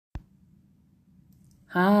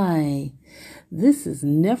Hi, this is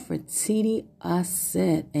Nefferitti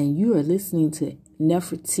Asset, and you are listening to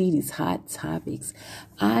Nefferitti's Hot Topics.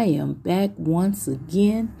 I am back once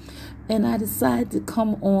again, and I decided to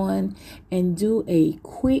come on and do a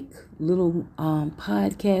quick little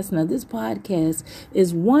podcast. Now, this podcast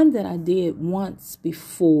is one that I did once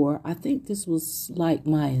before. I think this was like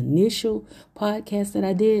my initial podcast that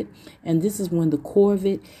I did, and this is when the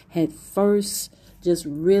Corvid had first just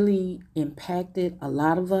really impacted a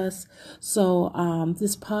lot of us. So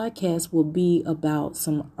this podcast will be about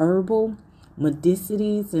some herbal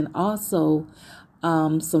medicities and also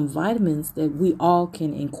some vitamins that we all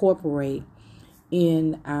can incorporate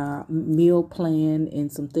in our meal plan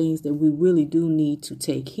and some things that we really do need to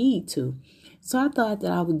take heed to. So I thought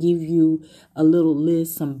that I would give you a little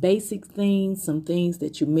list, some basic things, some things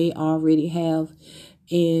that you may already have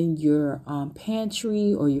in your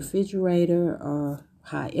pantry or your refrigerator or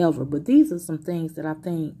however. But these are some things that I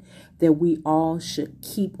think that we all should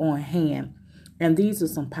keep on hand. And these are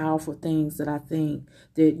some powerful things that I think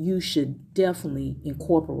that you should definitely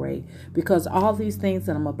incorporate, because all these things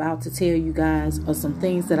that I'm about to tell you guys are some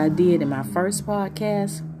things that I did in my first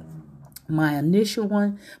podcast, my initial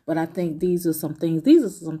one. But I think these are some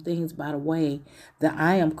things, by the way, that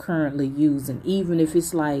I am currently using, even if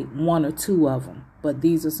it's like one or two of them. But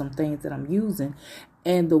these are some things that I'm using.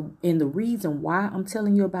 And the reason why I'm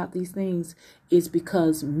telling you about these things is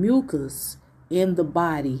because mucus in the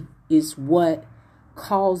body is what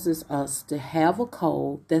causes us to have a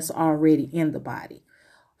cold that's already in the body,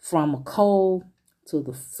 from a cold to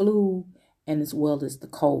the flu and as well as the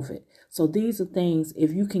COVID. So these are things,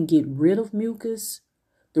 if you can get rid of mucus,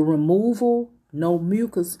 the removal, no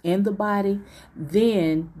mucus in the body,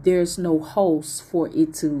 then there's no host for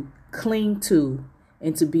it to cling to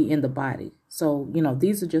and to be in the body. So,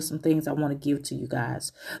 these are just some things I want to give to you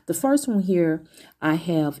guys. The first one here I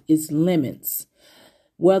have is lemons.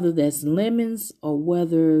 Whether that's lemons or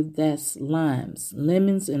whether that's limes.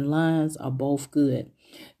 Lemons and limes are both good.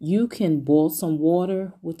 You can boil some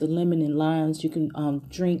water with the lemon and limes. You can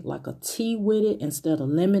drink like a tea with it instead of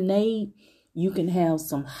lemonade. You can have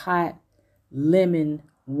some hot lemon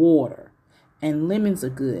water. And lemons are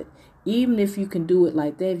good. Even if you can do it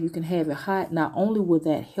like that, if you can have it hot, not only will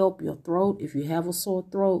that help your throat if you have a sore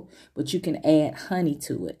throat, but you can add honey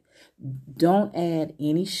to it. Don't add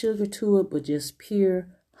any sugar to it, but just pure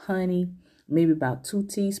honey, maybe about 2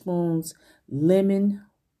 teaspoons, lemon,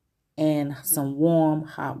 and some warm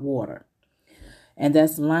hot water. And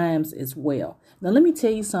that's limes as well. Now, let me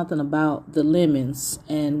tell you something about the lemons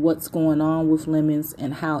and what's going on with lemons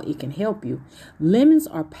and how it can help you. Lemons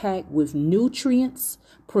are packed with nutrients,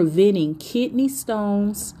 preventing kidney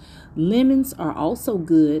stones. Lemons are also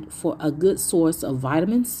good for a good source of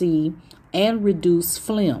vitamin C and reduce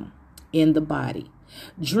phlegm in the body.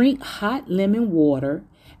 Drink hot lemon water,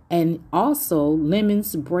 and also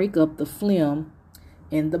lemons break up the phlegm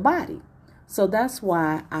in the body. So that's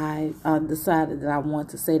why I decided that I want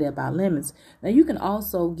to say that about lemons. Now, you can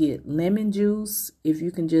also get lemon juice if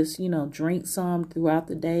you can just, drink some throughout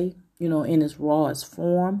the day, in its rawest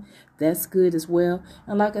form. That's good as well.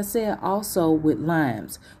 And like I said, also with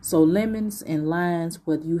limes. So lemons and limes,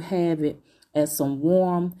 whether you have it as some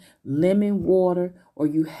warm lemon water or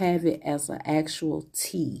you have it as an actual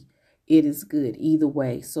tea, it is good either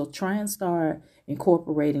way. So try and start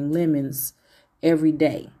incorporating lemons every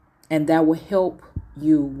day. And that will help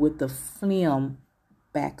you with the phlegm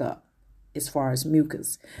back up as far as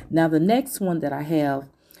mucus. Now, the next one that I have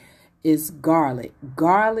is garlic.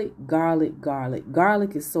 Garlic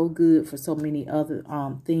is so good for so many other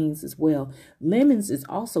things as well. Lemons is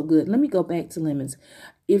also good. Let me go back to lemons.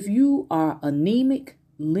 If you are anemic,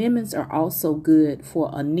 lemons are also good for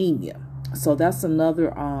anemia. So that's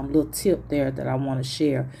another little tip there that I want to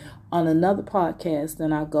share. On another podcast,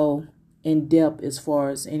 then I go in depth as far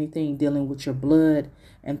as anything dealing with your blood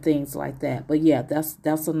and things like that. But yeah,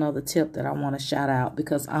 that's another tip that I want to shout out,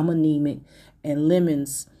 because I'm anemic and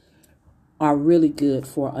lemons are really good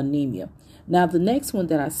for anemia. Now, the next one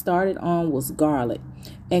that I started on was garlic.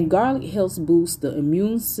 And garlic helps boost the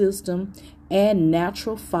immune system and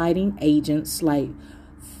natural fighting agents like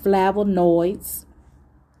flavonoids,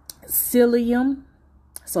 psyllium.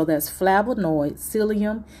 So that's flavonoids,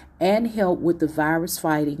 psyllium, and help with the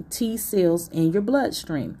virus-fighting T cells in your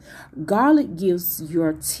bloodstream. Garlic gives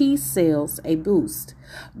your T cells a boost.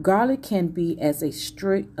 Garlic can be as a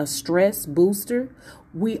stress booster.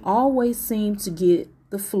 We always seem to get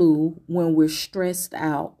the flu when we're stressed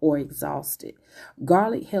out or exhausted.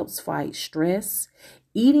 Garlic helps fight stress.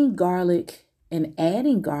 Eating garlic and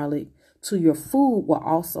adding garlic to your food will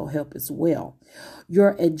also help as well.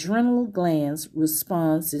 Your adrenal glands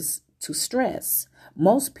responds to stress.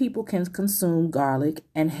 Most people can consume garlic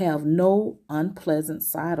and have no unpleasant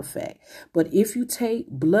side effect. But if you take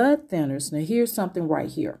blood thinners, now here's something right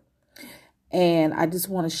here. And I just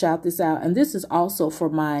want to shout this out. And this is also for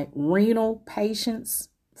my renal patients.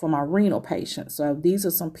 So these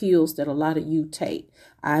are some pills that a lot of you take.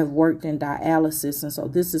 I've worked in dialysis, and so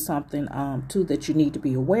this is something too that you need to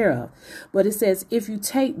be aware of. But it says if you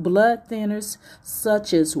take blood thinners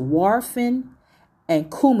such as warfarin and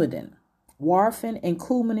Coumadin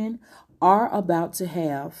are about to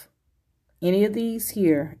have any of these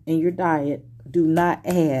here in your diet, do not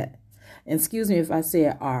add. And excuse me if I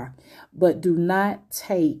said are, but do not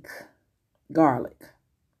take garlic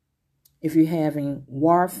if you're having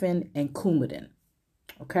warfarin and Coumadin,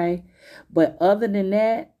 okay? But other than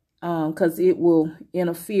that, because it will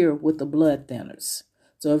interfere with the blood thinners.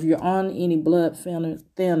 So if you're on any blood thinner,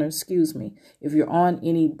 if you're on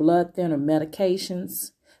any blood thinner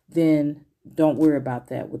medications, then don't worry about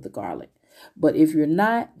that with the garlic. But if you're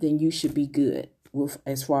not, then you should be good with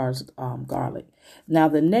as far as garlic. Now,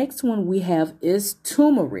 the next one we have is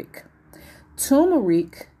turmeric.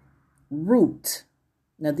 Turmeric root.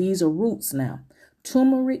 Now, these are roots now.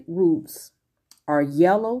 Turmeric roots are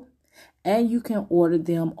yellow, and you can order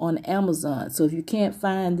them on Amazon. So if you can't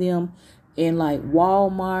find them in like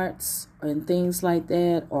Walmarts and things like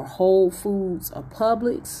that, or Whole Foods or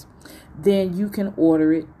Publix, then you can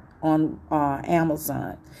order it on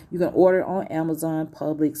Amazon. You can order it on Amazon,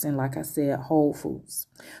 Publix, and like I said, Whole Foods.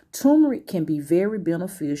 Turmeric can be very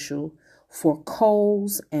beneficial for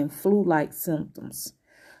colds and flu-like symptoms.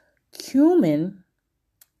 Cumin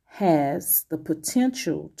has the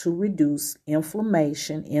potential to reduce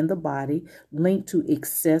inflammation in the body linked to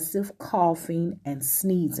excessive coughing and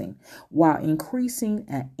sneezing, while increasing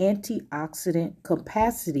an antioxidant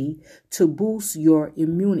capacity to boost your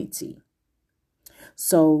immunity.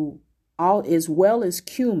 So, all as well as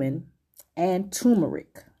cumin and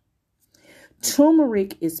turmeric.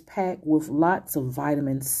 Turmeric is packed with lots of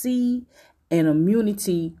vitamin C and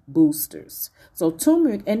immunity boosters. So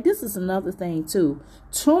turmeric, and this is another thing too,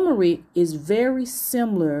 turmeric is very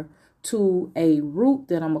similar to a root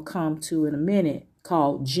that I'm going to come to in a minute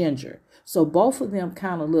called ginger. So both of them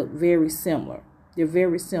kind of look very similar. They're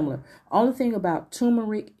very similar. Only thing about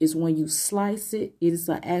turmeric is when you slice it, it is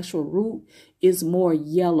an actual root, it's more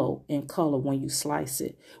yellow in color when you slice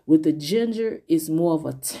it. With the ginger, it's more of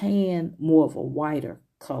a tan, more of a whiter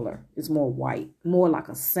color. It's more white, more like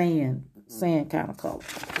a sand kind of color.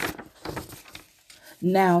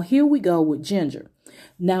 Now, here we go with ginger.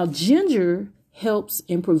 Now, ginger helps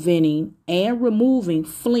in preventing and removing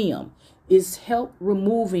phlegm. It's help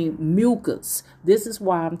removing mucus. This is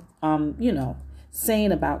why I'm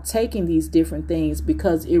saying about taking these different things,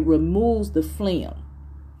 because it removes the phlegm.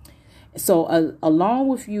 So along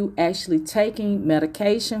with you actually taking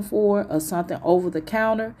medication for or something over the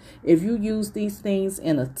counter, if you use these things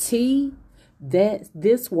in a tea,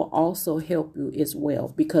 this will also help you as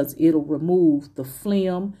well, because it'll remove the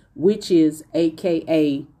phlegm, which is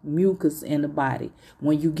AKA mucus in the body.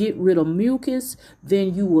 When you get rid of mucus,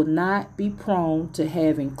 then you will not be prone to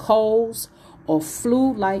having colds or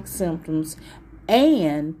flu-like symptoms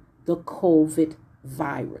and the COVID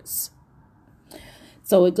virus.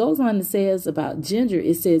 So it goes on and says about ginger,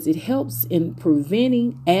 it says it helps in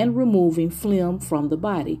preventing and removing phlegm from the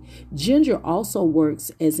body. Ginger also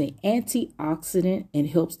works as an antioxidant and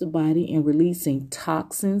helps the body in releasing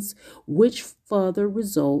toxins, which further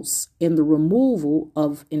results in the removal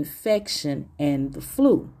of infection and the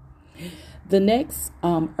flu. The next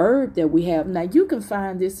herb that we have, now you can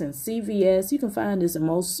find this in CVS, you can find this in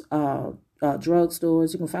most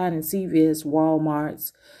drugstores, you can find it in CVS,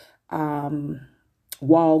 Walmarts,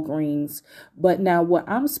 Walgreens. But now what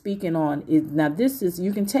I'm speaking on is, now this is,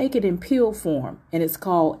 you can take it in pill form, and it's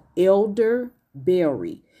called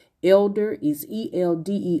elderberry. Elder is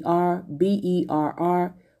ELDERBERRY.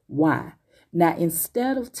 Now,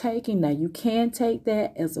 instead of taking, now you can take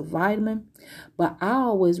that as a vitamin, but I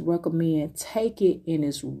always recommend take it in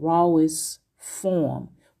its rawest form,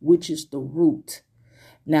 which is the root.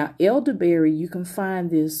 Now, elderberry, you can find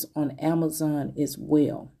this on Amazon as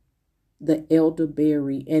well. The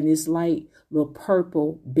elderberry, and it's like little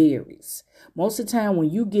purple berries. Most of the time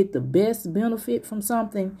when you get the best benefit from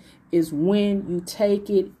something is when you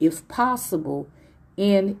take it, if possible,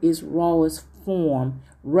 in its rawest form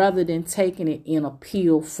rather than taking it in a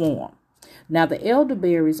pill form. Now, the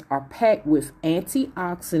elderberries are packed with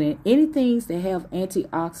antioxidant. Anything that have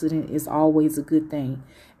antioxidant is always a good thing.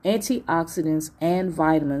 antioxidants, and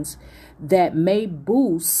vitamins that may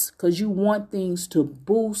boost, because you want things to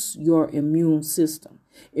boost your immune system.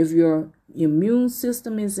 If your immune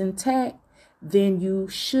system is intact, then you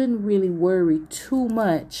shouldn't really worry too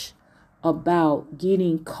much about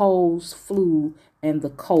getting colds, flu, and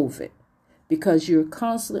the COVID, because you're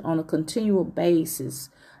constantly on a continual basis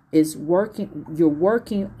you're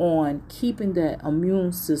working on keeping that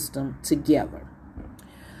immune system together.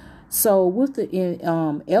 So with the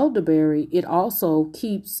elderberry, it also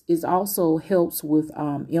helps with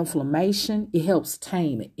inflammation. It helps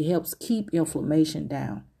tame it. It helps keep inflammation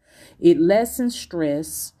down. It lessens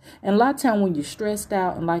stress. And a lot of time when you're stressed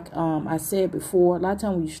out, and like I said before, a lot of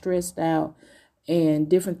time when you're stressed out and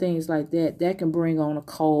different things like that, that can bring on a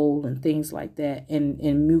cold and things like that,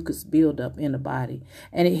 and mucus buildup in the body.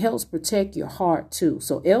 And it helps protect your heart too.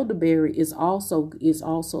 So elderberry is also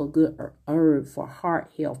a good herb for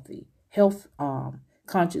heart health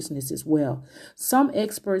consciousness as well. Some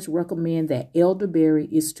experts recommend that elderberry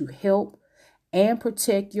is to help and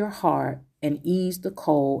protect your heart and ease the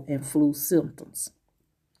cold and flu symptoms.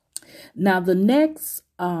 Now, the next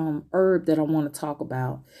herb that I want to talk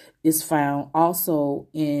about is found also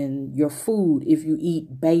in your food if you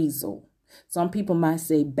eat basil. Some people might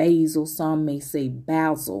say basil, some may say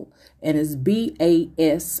basil, and it's basil.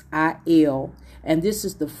 And this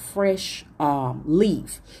is the fresh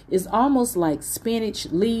leaf. It's almost like spinach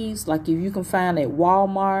leaves, like if you can find at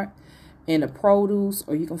Walmart in the produce,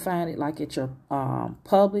 or you can find it like at your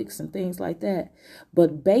Publix and things like that.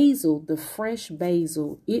 But basil, the fresh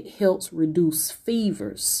basil, it helps reduce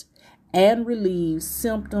fevers and relieves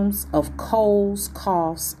symptoms of colds,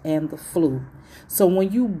 coughs, and the flu. So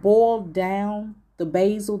when you boil down the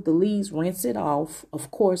basil, the leaves, rinse it off.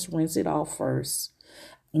 Of course, rinse it off first.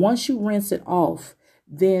 Once you rinse it off,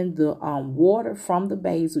 then the water from the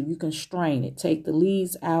basil, you can strain it, take the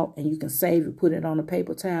leaves out, and you can save it, put it on a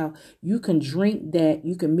paper towel. You can drink that.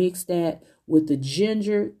 You can mix that with the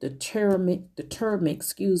ginger, the turmeric,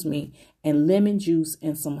 and lemon juice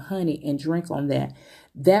and some honey and drink on that.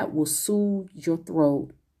 That will soothe your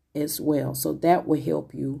throat as well. So that will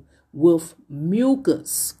help you with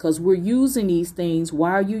mucus, because we're using these things.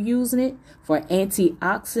 Why are you using it? For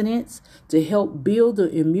antioxidants, to help build the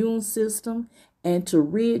immune system and to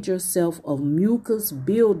rid yourself of mucus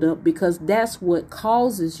buildup, because that's what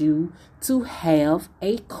causes you to have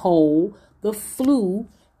a cold, the flu,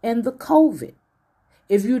 and the COVID.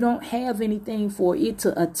 If you don't have anything for it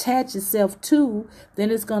to attach itself to, then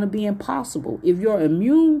it's going to be impossible. If your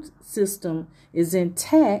immune system is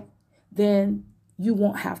intact, then you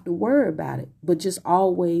won't have to worry about it. But just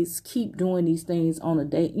always keep doing these things on a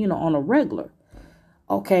day, on a regular.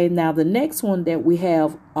 Okay, now the next one that we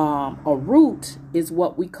have, a root, is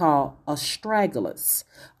what we call astragalus.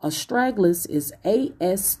 Astragalus is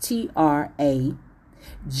astragalus.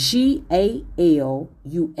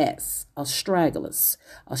 Astragalus.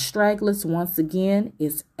 Astragalus, once again,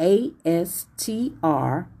 is astragalus.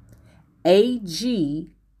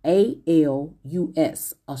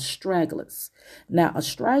 Astragalus. Now,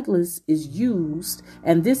 astragalus is used,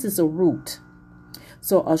 and this is a root.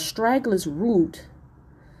 So astragalus root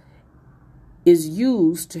is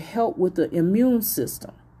used to help with the immune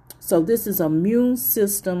system. So this is an immune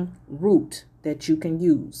system root that you can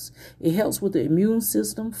use. It helps with the immune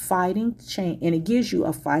system fighting chance, and it gives you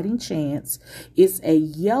a fighting chance. It's a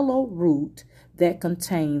yellow root that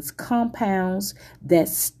contains compounds that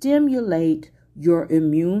stimulate your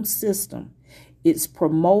immune system. It's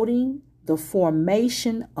promoting the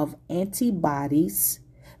formation of antibodies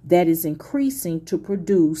that is increasing to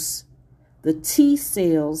produce the T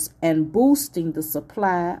cells and boosting the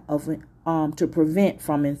supply of to prevent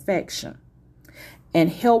from infection, and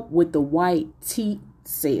help with the white T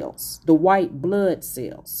cells, the white blood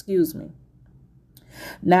cells,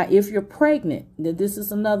 Now, if you're pregnant, then this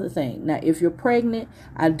is another thing. Now, if you're pregnant,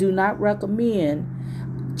 I do not recommend,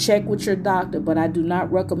 check with your doctor, but I do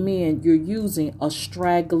not recommend you're using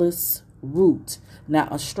astragalus root. Now,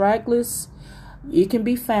 astragalus, it can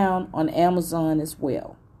be found on Amazon as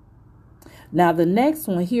well. Now, the next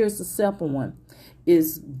one, here's the simple one,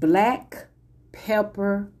 is black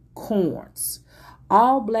peppercorns.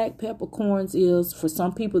 All black peppercorns is, for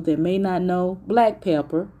some people that may not know, black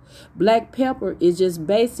pepper. Black pepper is just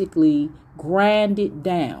basically grinded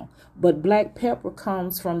down. But black pepper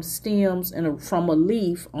comes from stems and from a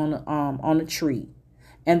leaf on a tree.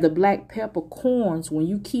 And the black peppercorns, when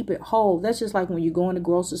you keep it whole, that's just like when you go in the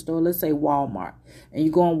grocery store, let's say Walmart, and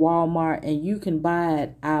you go in Walmart and you can buy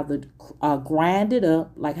it either grind it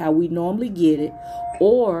up like how we normally get it,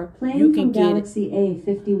 or you can get Galaxy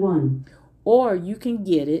A51. Or you can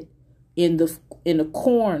get it in the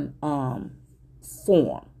corn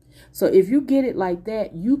form. So if you get it like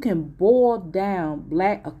that, you can boil down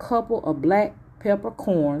a couple of black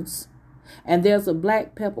peppercorns, and there's a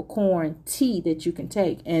black peppercorn tea that you can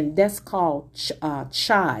take, and that's called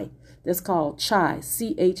chai. That's called chai,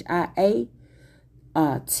 CHIA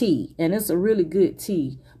tea, and it's a really good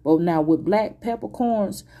tea. But now with black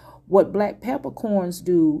peppercorns, what black peppercorns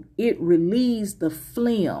do, it relieves the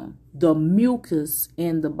phlegm, the mucus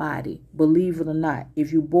in the body. Believe it or not,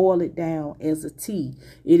 if you boil it down as a tea,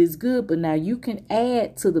 it is good. But now you can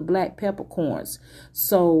add to the black peppercorns.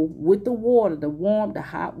 So with the water, the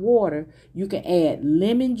hot water, you can add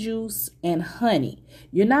lemon juice and honey.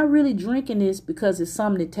 You're not really drinking this because it's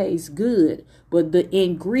something that tastes good, but the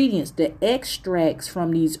ingredients, the extracts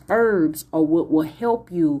from these herbs are what will help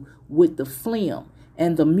you with the phlegm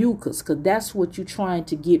and the mucus, because that's what you're trying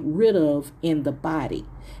to get rid of in the body.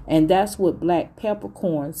 And that's what black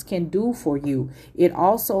peppercorns can do for you. It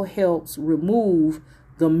also helps remove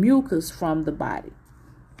the mucus from the body.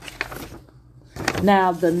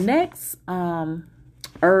 Now, the next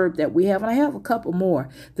herb that we have, and I have a couple more.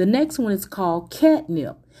 The next one is called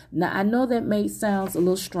catnip. Now, I know that may sound a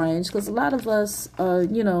little strange because a lot of us,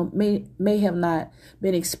 may have not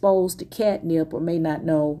been exposed to catnip, or may not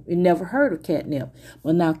know, and never heard of catnip.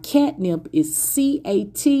 Well, now catnip is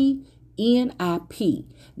CATNIP.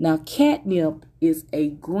 Now, catnip is a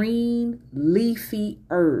green leafy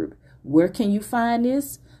herb. Where can you find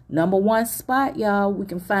this? Number one spot, y'all, we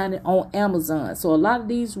can find it on Amazon. So a lot of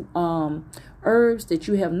these herbs that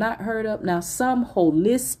you have not heard of. Now, some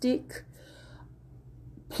holistic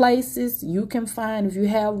places you can find, if you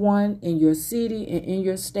have one in your city and in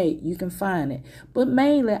your state, you can find it. But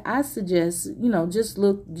mainly, I suggest,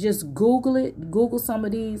 just Google it, Google some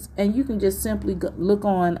of these, and you can just simply look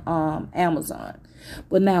on Amazon.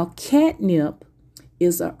 But now, catnip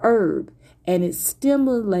is a herb, and it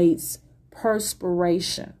stimulates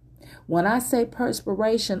perspiration. When I say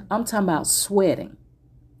perspiration, I'm talking about sweating.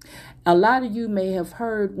 A lot of you may have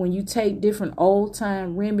heard when you take different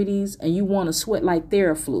old-time remedies and you want to sweat, like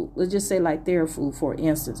Theraflu. Let's just say like Theraflu, for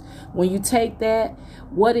instance. When you take that,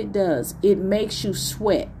 what it does, it makes you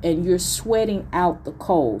sweat, and you're sweating out the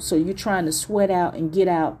cold. So you're trying to sweat out and get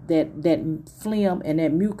out that phlegm and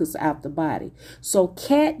that mucus out the body. So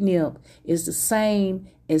catnip is the same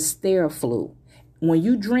as Theraflu. When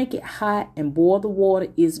you drink it hot and boil the water,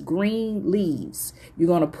 it's green leaves. You're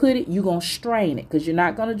going to strain it, because you're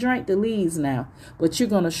not going to drink the leaves now, but you're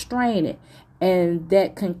going to strain it. And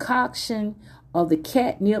that concoction of the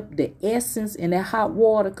catnip, the essence in that hot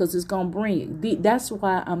water, because it's going to bring it. That's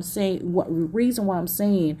why I'm saying, the reason why I'm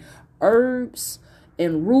saying herbs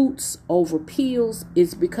and roots over pills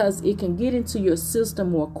is because it can get into your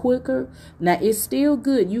system more quicker. Now, it's still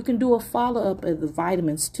good. You can do a follow-up of the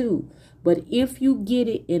vitamins too. But if you get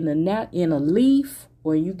it in a leaf,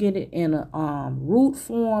 or you get it in a root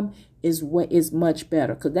form, is what is much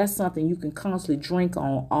better, because that's something you can constantly drink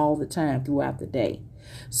on all the time throughout the day.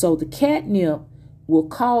 So the catnip will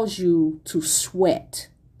cause you to sweat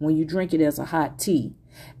when you drink it as a hot tea.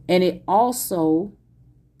 And it also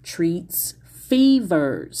treats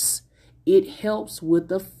fevers. It helps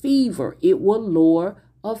with a fever. It will lower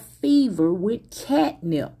a fever with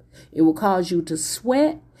catnip. It will cause you to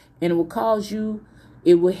sweat, and it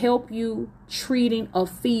will help you treating a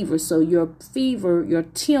fever. So your fever, your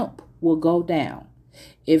temp will go down.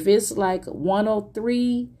 If it's like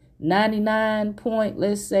 103, 99 point,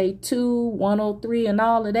 let's say 2, 103 and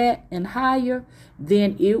all of that and higher,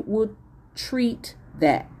 then it will treat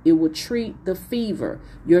that. It will treat the fever.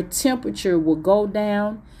 Your temperature will go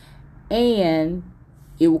down, and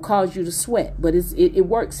it will cause you to sweat. But it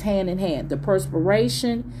works hand in hand. The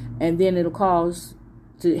perspiration, and then it'll cause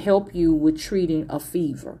to help you with treating a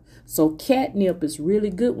fever. So catnip is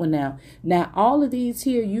really good one now. Now, all of these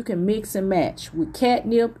here you can mix and match. With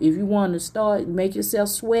catnip, if you want to make yourself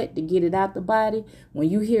sweat to get it out the body, when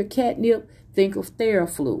you hear catnip, think of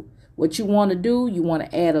Theraflu. What you want to do, you want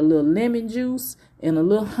to add a little lemon juice and a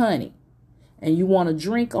little honey, and you want to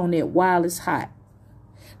drink on it while it's hot.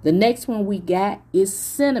 The next one we got is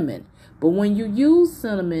cinnamon. But when you use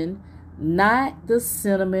cinnamon, not the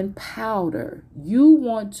cinnamon powder, you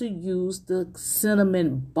want to use the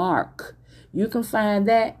cinnamon bark. You can find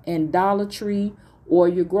that in Dollar Tree or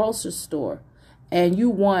your grocery store. And you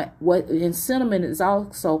want cinnamon is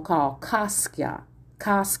also called casca.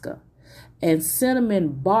 And cinnamon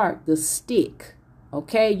bark, the stick.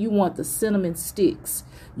 Okay, you want the cinnamon sticks.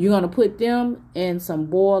 You're going to put them in some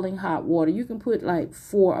boiling hot water. You can put like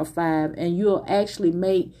 4 or 5, and you'll actually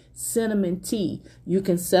make cinnamon tea. You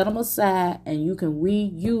can set them aside, and you can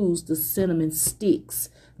reuse the cinnamon sticks.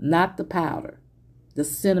 not the powder, the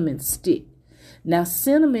cinnamon stick. Now,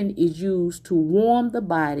 cinnamon is used to warm the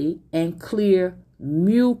body and clear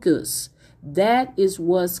mucus. That is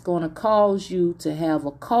what's going to cause you to have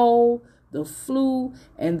a cold, the flu,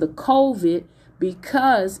 and the COVID,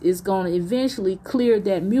 because it's going to eventually clear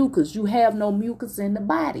that mucus. You have no mucus in the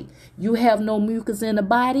body. You have no mucus in the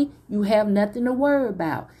body, you have nothing to worry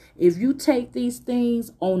about. If you take these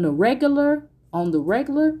things on the regular,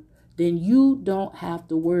 then you don't have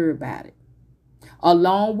to worry about it.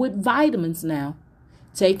 Along with vitamins now.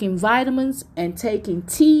 Taking vitamins and taking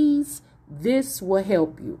teas, this will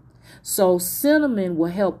help you. So cinnamon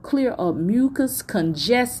will help clear up mucus,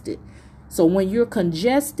 congested. So when you're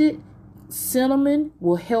congested, cinnamon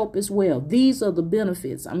will help as well. These are the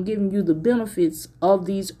benefits. I'm giving you the benefits of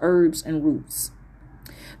these herbs and roots.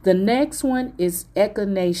 The next one is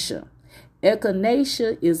echinacea.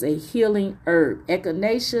 Echinacea is a healing herb.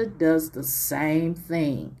 Echinacea does the same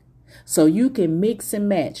thing. So you can mix and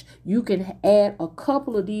match. You can add a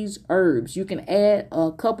couple of these herbs. You can add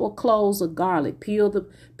a couple of cloves of garlic.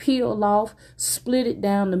 Peel off, split it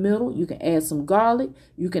down the middle. You can add some garlic.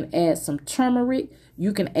 You can add some turmeric.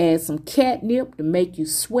 You can add some catnip to make you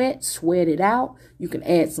sweat it out. You can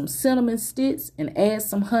add some cinnamon sticks and add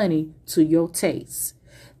some honey to your taste.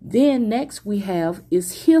 Then next we have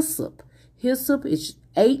is hyssop. Hyssop is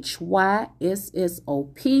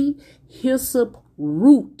Hyssop. Hyssop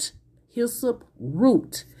root. Hyssop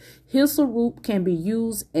root. Hyssop root can be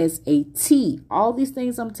used as a tea. All these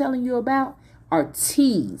things I'm telling you about are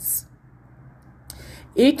teas.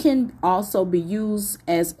 It can also be used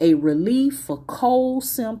as a relief for cold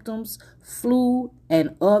symptoms, flu,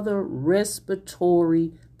 and other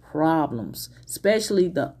respiratory problems, especially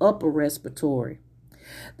the upper respiratory.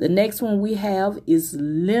 The next one we have is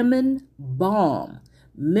lemon balm.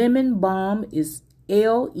 Lemon balm is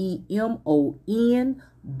Lemon,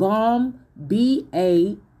 balm,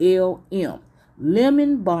 BALM.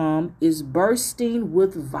 Lemon balm is bursting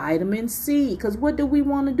with vitamin C. Because what do we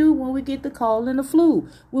want to do when we get the cold and the flu?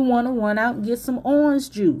 We want to run out and get some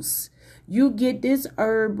orange juice. You get this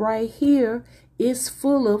herb right here. It's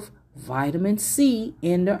full of vitamin C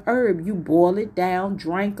in the herb. You boil it down,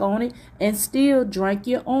 drink on it, and still drink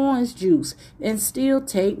your orange juice and still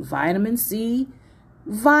take vitamin C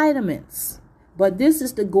vitamins. But this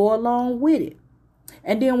is to go along with it.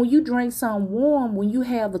 And then when you drink something warm, when you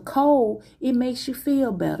have the cold, it makes you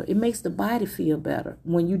feel better. It makes the body feel better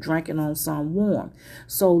when you drink it on something warm.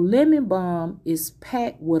 So lemon balm is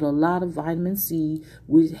packed with a lot of vitamin C,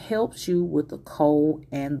 which helps you with the cold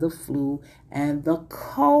and the flu and the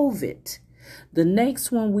COVID. The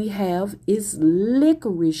next one we have is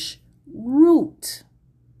licorice root.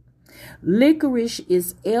 Licorice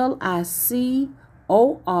is LICORICE,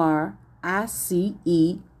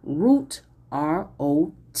 root,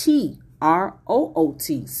 ROOT,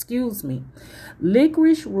 excuse me.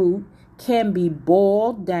 Licorice root can be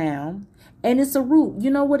boiled down, and it's a root.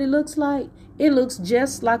 You know what it looks like? It looks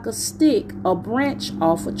just like a stick, a branch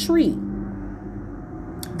off a tree.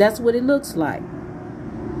 That's what it looks like.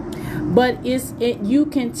 But you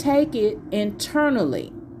can take it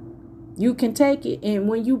internally. You can take it,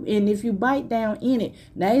 and if you bite down in it,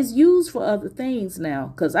 now it's used for other things now,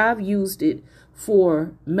 because I've used it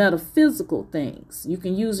for metaphysical things. You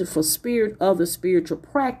can use it for other spiritual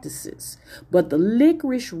practices. But the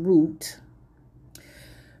licorice root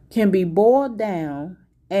can be boiled down,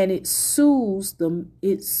 and it calms the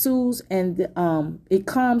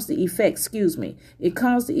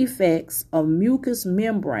effects of mucous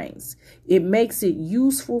membranes. It makes it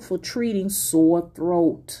useful for treating sore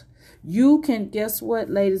throat. You can, guess what,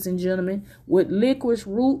 ladies and gentlemen, with licorice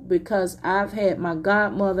root, because my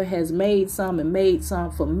godmother has made some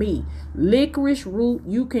for me. Licorice root,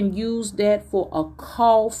 you can use that for a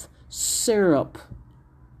cough syrup.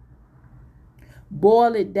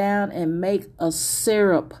 Boil it down and make a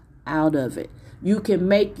syrup out of it. You can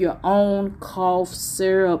make your own cough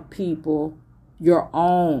syrup, people. Your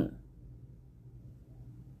own.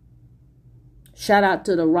 Shout out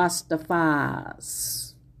to the Rastafaris.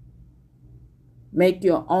 Make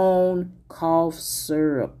your own cough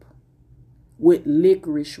syrup with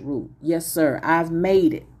licorice root. Yes, sir. I've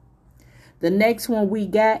made it. The next one we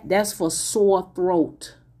got, that's for sore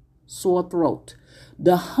throat. Sore throat.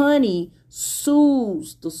 The honey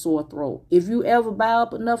soothes the sore throat. If you ever buy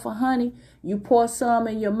up enough of honey, you pour some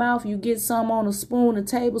in your mouth, you get some on a spoon, a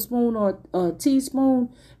tablespoon, or a teaspoon,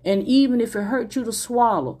 and even if it hurts you to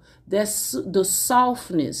swallow, that's the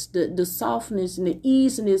softness, the softness and the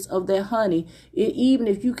easiness of that honey. Even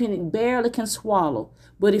if you barely can swallow,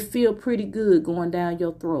 but it feel pretty good going down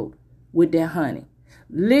your throat with that honey.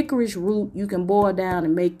 Licorice root, you can boil down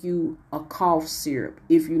and make you a cough syrup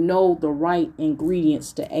if you know the right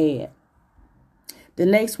ingredients to add. The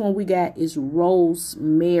next one we got is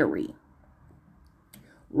rosemary.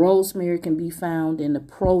 Rosemary can be found in the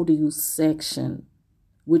produce section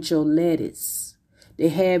with your lettuce. They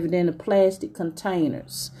have it in the plastic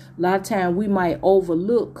containers. A lot of times we might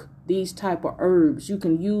overlook these type of herbs. You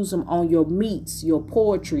can use them on your meats, your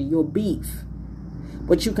poultry, your beef.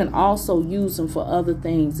 But you can also use them for other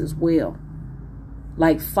things as well.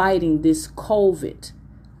 Like fighting this Corvid.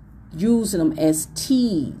 Using them as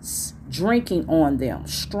teas. Drinking on them.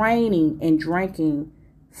 Straining and drinking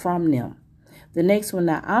from them. The next one,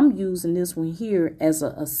 now I'm using this one here as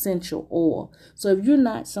an essential oil. So if you're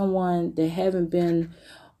not someone that haven't been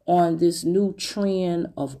on this new trend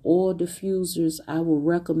of oil diffusers, I will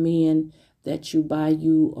recommend that you buy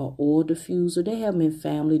you an oil diffuser. They have them in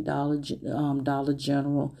Family Dollar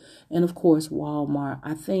General, and of course Walmart.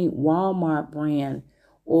 I think Walmart brand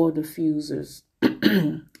oil diffusers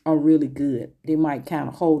are really good. They might kind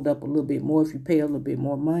of hold up a little bit more if you pay a little bit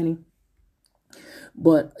more money.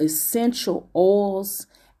 But essential oils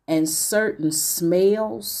and certain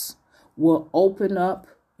smells will open up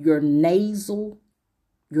your nasal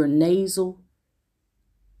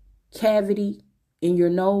cavity in your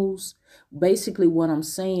nose. Basically what I'm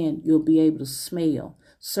saying, you'll be able to smell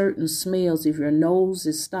certain smells. If your nose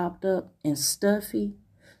is stopped up and stuffy,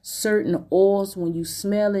 certain oils, when you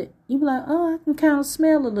smell it, you be like, oh, I can kind of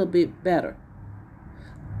smell a little bit better.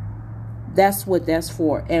 That's what that's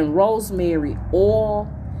for. And rosemary oil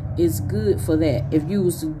is good for that. If you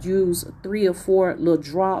was to use 3 or 4 little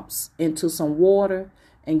drops into some water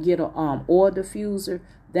and get a oil diffuser,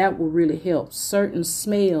 that will really help. Certain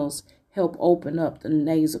smells help open up the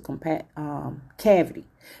nasal cavity.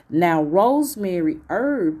 Now, rosemary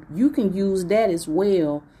herb, you can use that as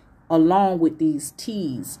well along with these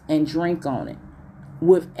teas and drink on it.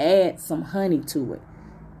 Add some honey to it.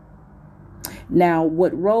 Now,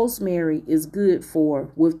 what rosemary is good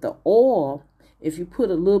for with the oil, if you put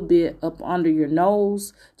a little bit up under your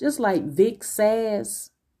nose, just like Vicks Sass,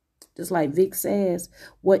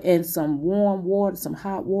 and some warm water, some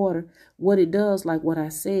hot water, what it does, like what I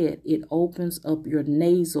said, it opens up your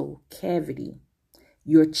nasal cavity,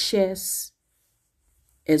 your chest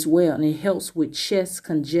as well, and it helps with chest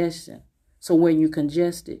congestion. So when you're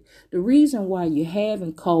congested, the reason why you're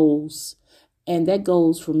having colds, and that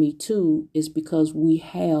goes for me too, is because we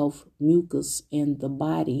have mucus in the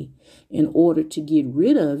body. In order to get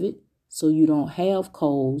rid of it, so you don't have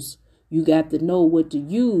colds, you got to know what to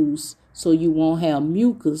use so you won't have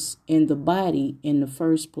mucus in the body in the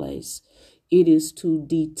first place. It is to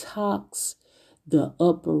detox the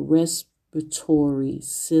upper respiratory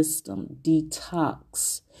system.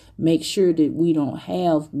 Detox. Make sure that we don't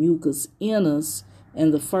have mucus in us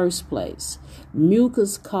in the first place.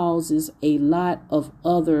 Mucus causes a lot of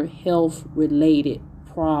other health-related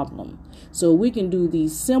problems. So we can do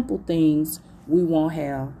these simple things, we won't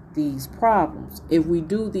have these problems. If we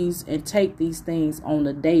do these and take these things on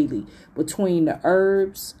a daily, between the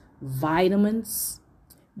herbs, vitamins,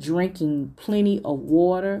 drinking plenty of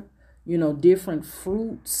water, different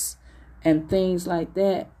fruits and things like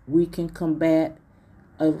that, we can combat.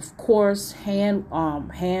 Of course, hand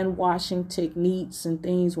washing techniques and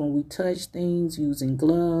things when we touch things, using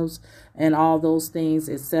gloves and all those things,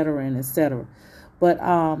 etc. and etc. But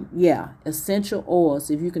essential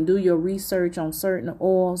oils. If you can do your research on certain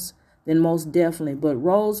oils, then most definitely. But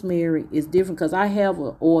rosemary is different because I have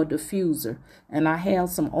an oil diffuser and I have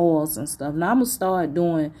some oils and stuff. Now I'm going to start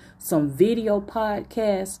doing some video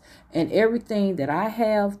podcasts and everything that I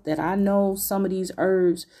have, that I know some of these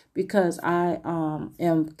herbs, because I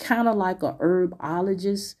am kind of like a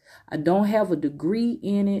herbologist. I don't have a degree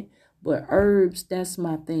in it, but herbs, that's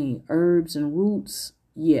my thing. Herbs and roots,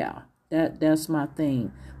 yeah, that's my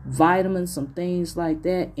thing. Vitamins, some things like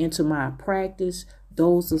that into my practice.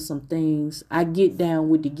 Those are some things I get down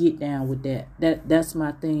with that. That's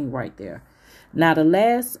my thing right there. Now, the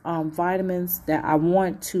last vitamins that I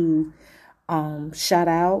want to shout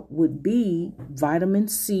out would be vitamin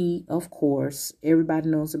C, of course. Everybody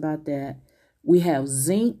knows about that. We have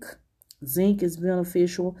zinc. Zinc is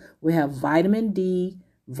beneficial. We have vitamin D,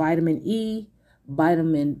 vitamin E,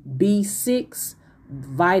 vitamin B6,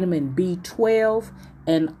 vitamin B12,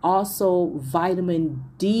 and also vitamin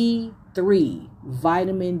D3.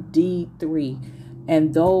 Vitamin D3.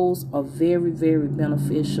 And those are very, very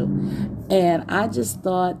beneficial. And I just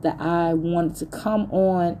thought that I wanted to come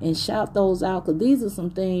on and shout those out, because these are some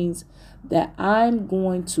things that I'm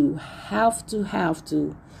going to have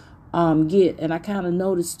to get. And I kind of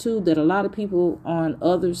noticed too that a lot of people on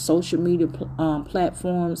other social media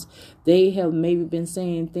platforms, they have maybe been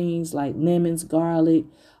saying things like lemons, garlic,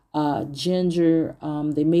 ginger.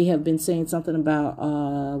 They may have been saying something about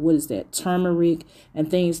turmeric and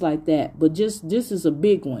things like that. But just this is a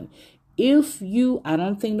big one. I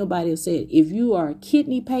don't think nobody has said, if you are a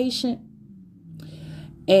kidney patient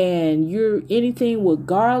and you're anything with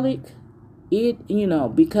garlic,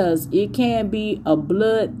 because it can be a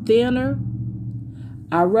blood thinner,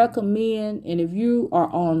 I recommend, and if you are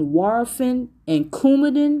on warfarin and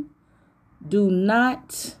Coumadin, do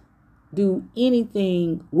not do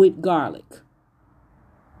anything with garlic.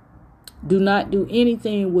 Do not do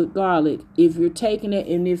anything with garlic if you're taking it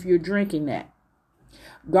and if you're drinking that.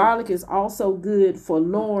 Garlic is also good for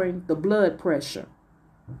lowering the blood pressure.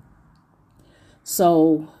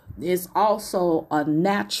 So it's also a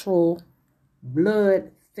natural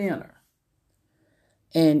blood thinner.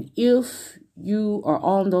 And if you are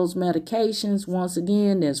on those medications, once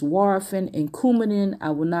again, there's warfarin and Coumadin,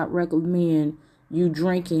 I would not recommend you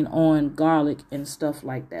drinking on garlic and stuff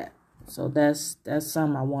like that. So that's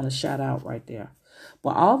something I want to shout out right there.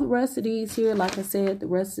 But all the rest of these here, like I said, the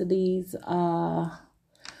rest of these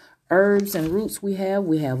herbs and roots we have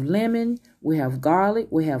lemon, we have garlic,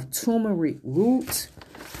 we have turmeric root,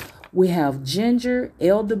 we have ginger,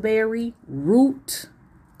 elderberry root,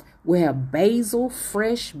 we have basil,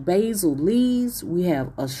 fresh basil leaves, we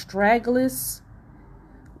have astragalus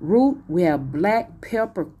root, we have black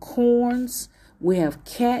peppercorns, we have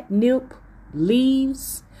catnip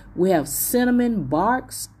leaves, we have cinnamon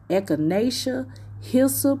barks, echinacea,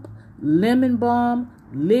 hyssop, lemon balm,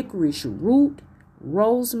 licorice root,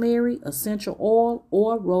 rosemary essential oil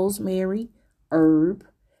or rosemary herb.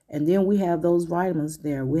 And then we have those vitamins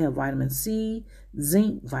there. We have vitamin C,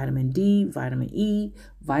 zinc, vitamin D, vitamin E,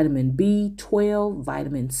 vitamin B12,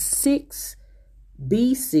 vitamin 6,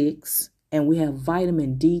 B6, and we have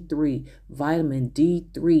vitamin D3. Vitamin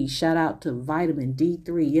D3. Shout out to vitamin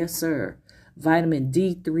D3. Yes, sir. Vitamin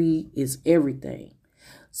D3 is everything.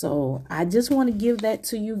 So I just want to give that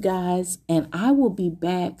to you guys, and I will be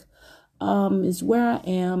back. Is where I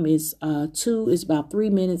am is it's about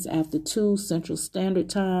 3 minutes after 2 Central Standard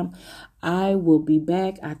Time. I will be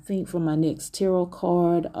back, I think, for my next tarot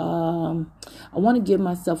card. I want to give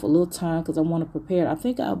myself a little time because I want to prepare. I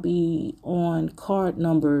think I'll be on card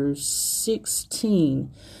number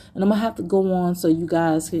 16. And I'm going to have to go on so you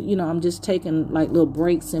guys can, I'm just taking like little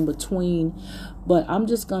breaks in between. But I'm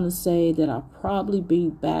just going to say that I'll probably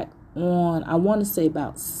be back on, I want to say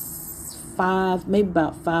about 5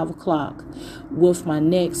 o'clock with my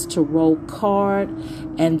next tarot card,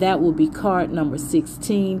 and that will be card number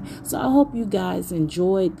 16. So I hope you guys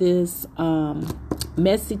enjoyed this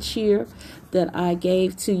message here that I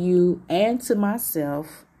gave to you and to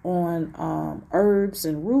myself on herbs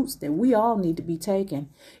and roots that we all need to be taking.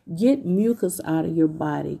 Get mucus out of your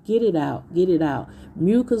body. Get it out.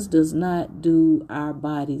 Mucus does not do our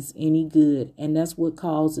bodies any good, and that's what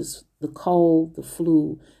causes the cold, the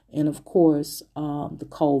flu, and of course, the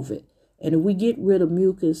Corvid. And if we get rid of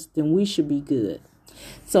mucus, then we should be good.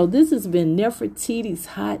 So this has been Nefferitti's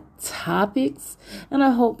Hot Topics, and I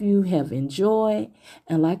hope you have enjoyed.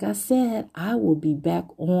 And like I said, I will be back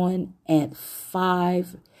on at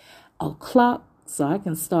 5 o'clock so I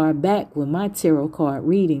can start back with my tarot card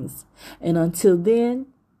readings. And until then,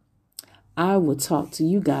 I will talk to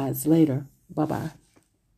you guys later. Bye-bye.